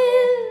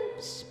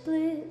lips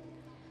split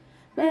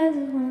by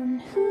the one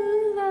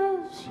who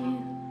loves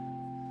you.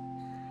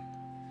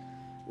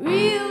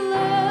 Real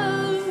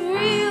love,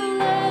 real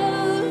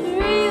love,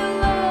 real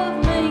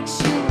love makes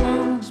your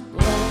lungs blow.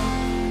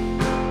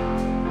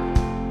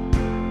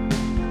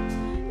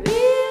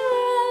 Real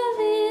love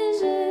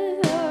is a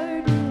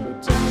hard to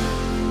tell.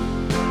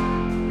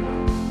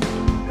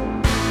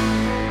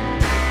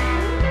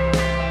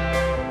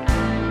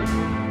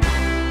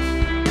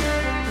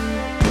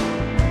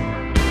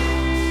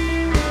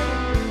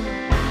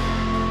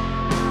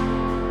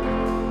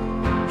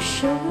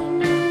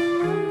 Showing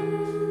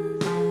your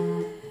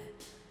mother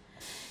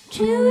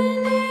to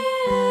any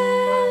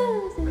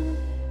other,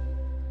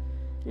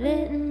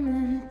 letting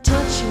them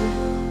touch her,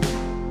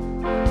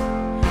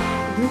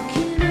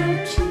 looking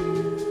up to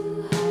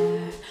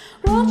her,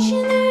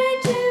 watching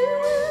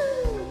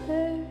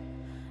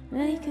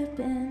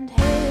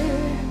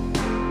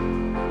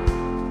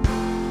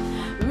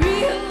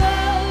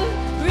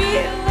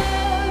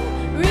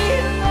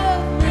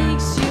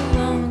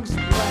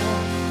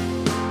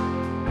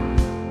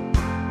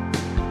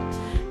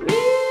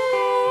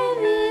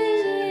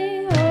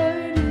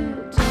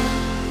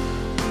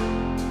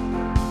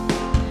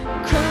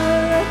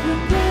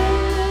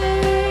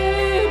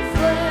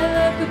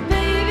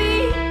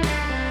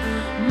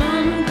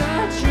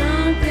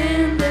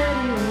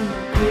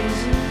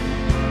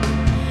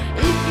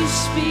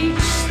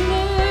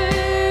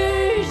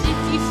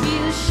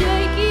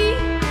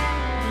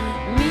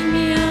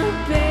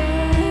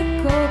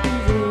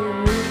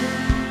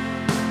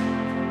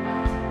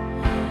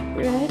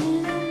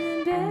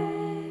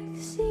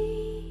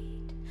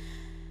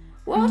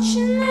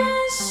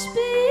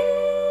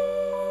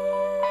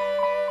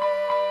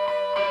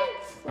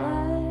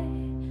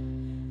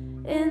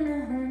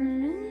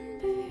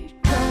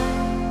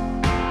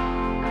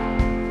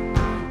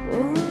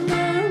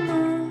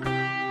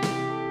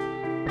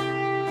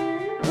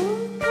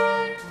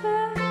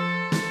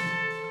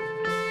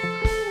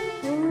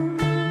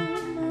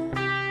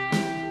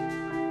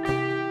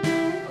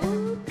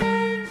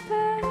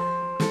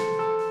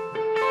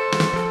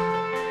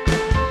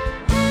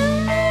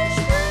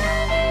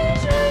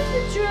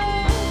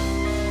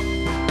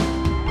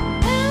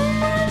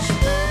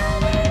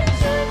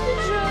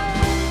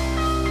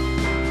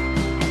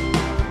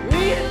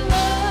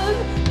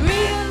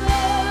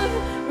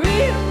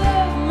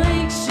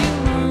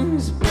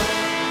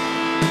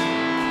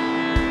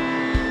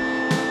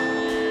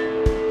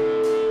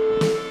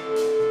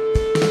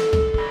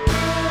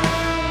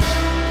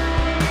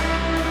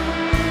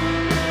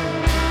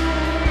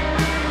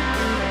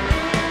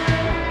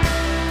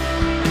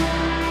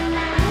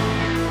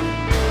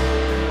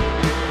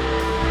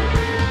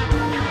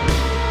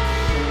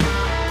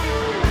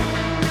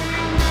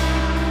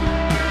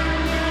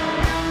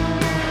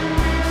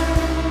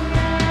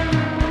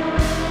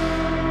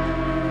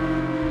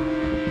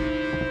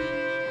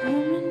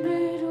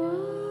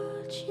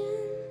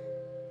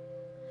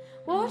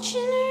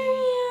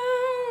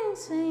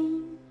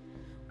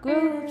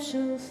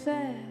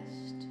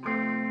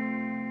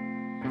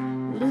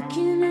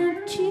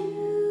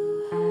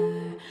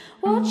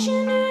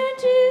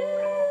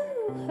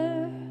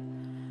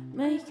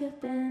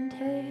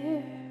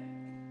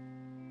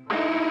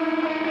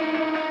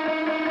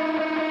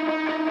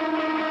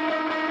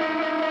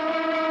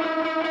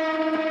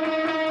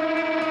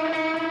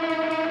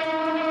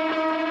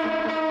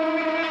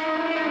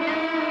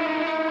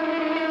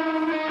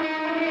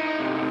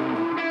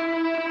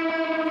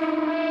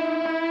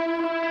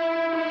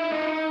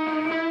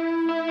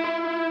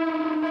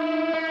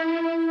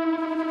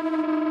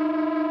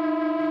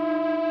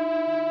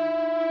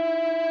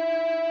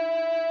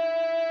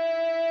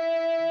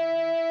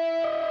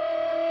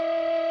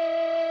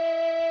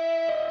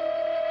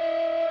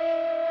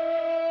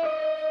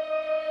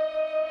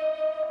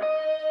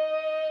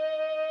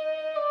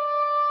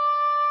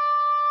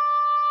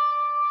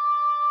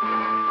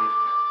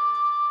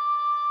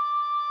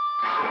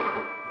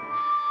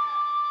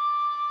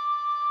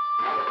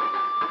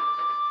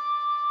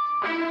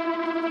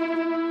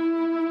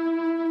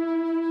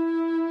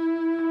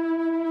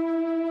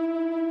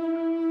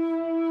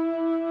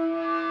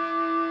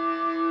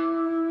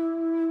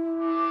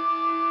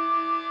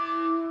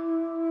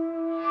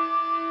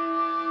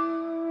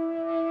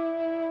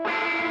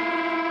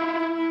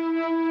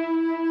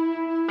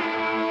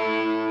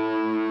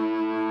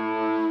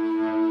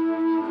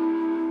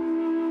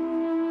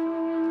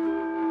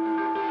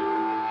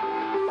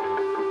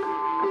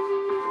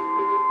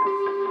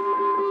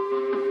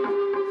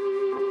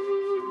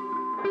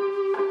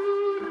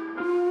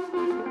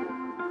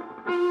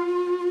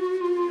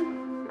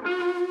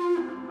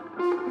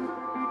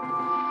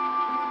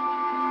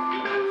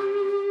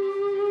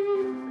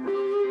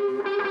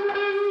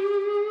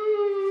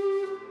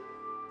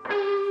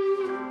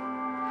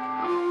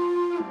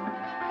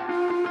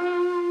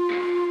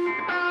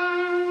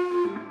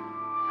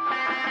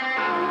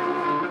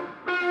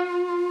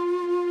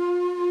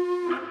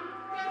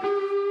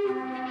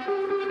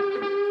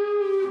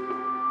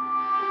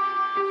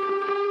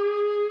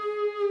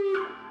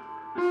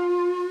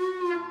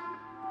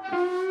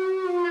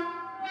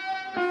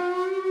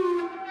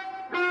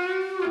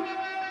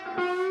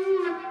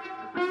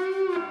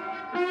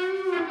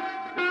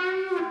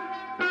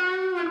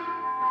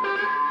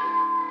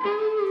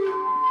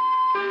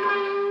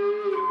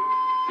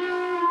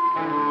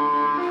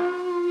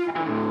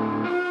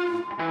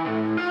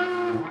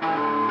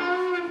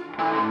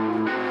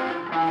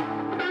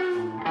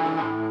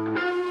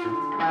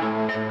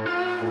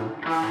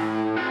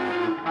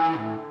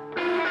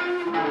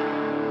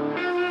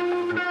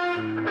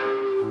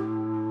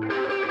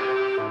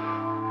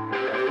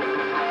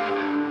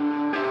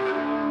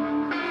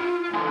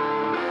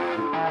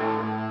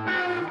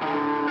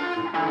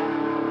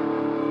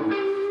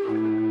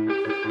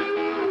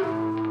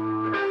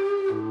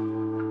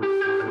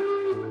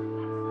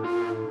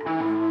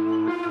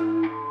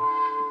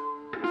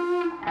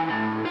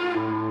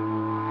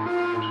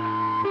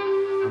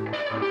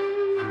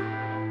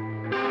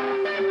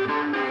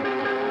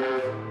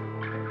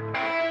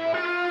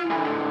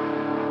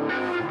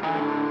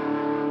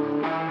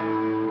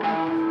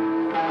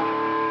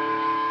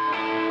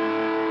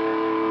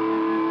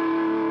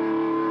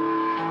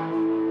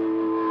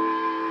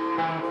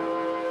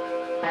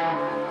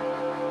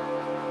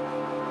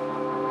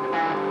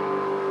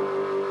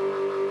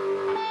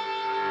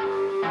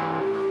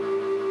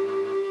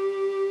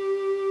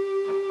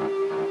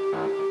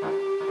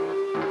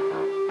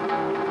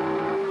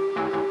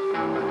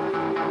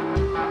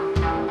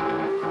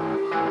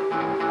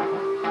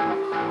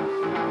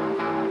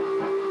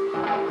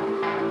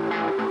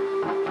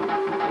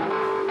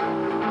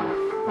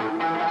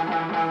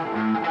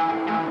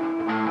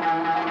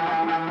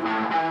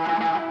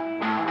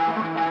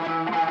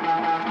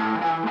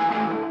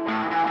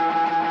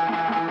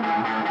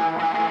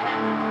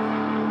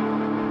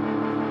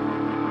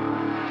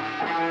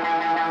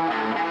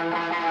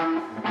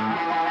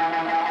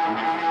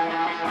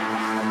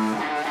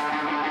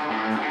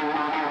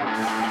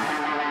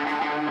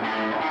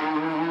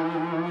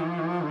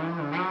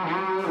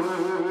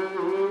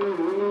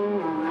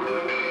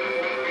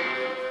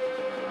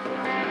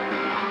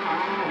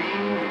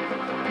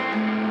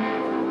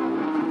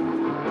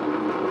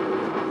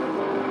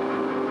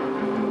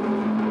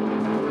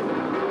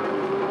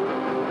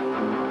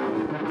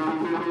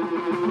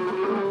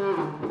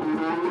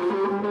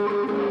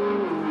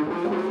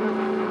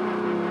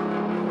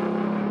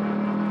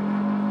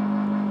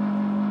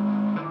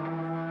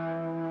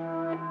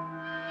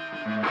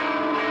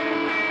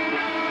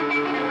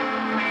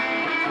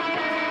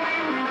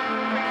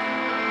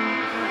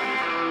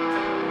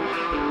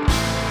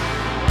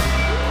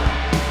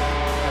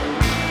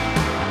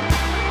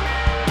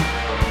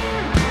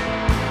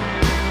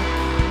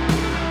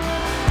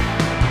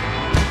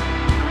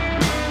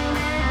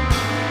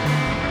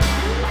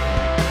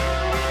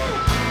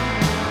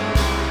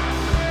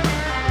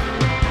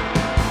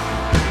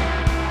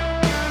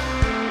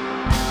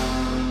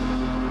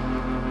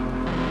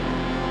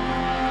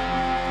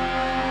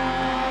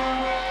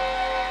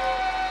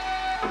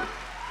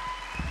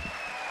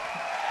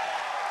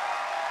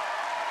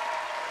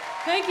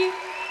Thank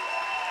you.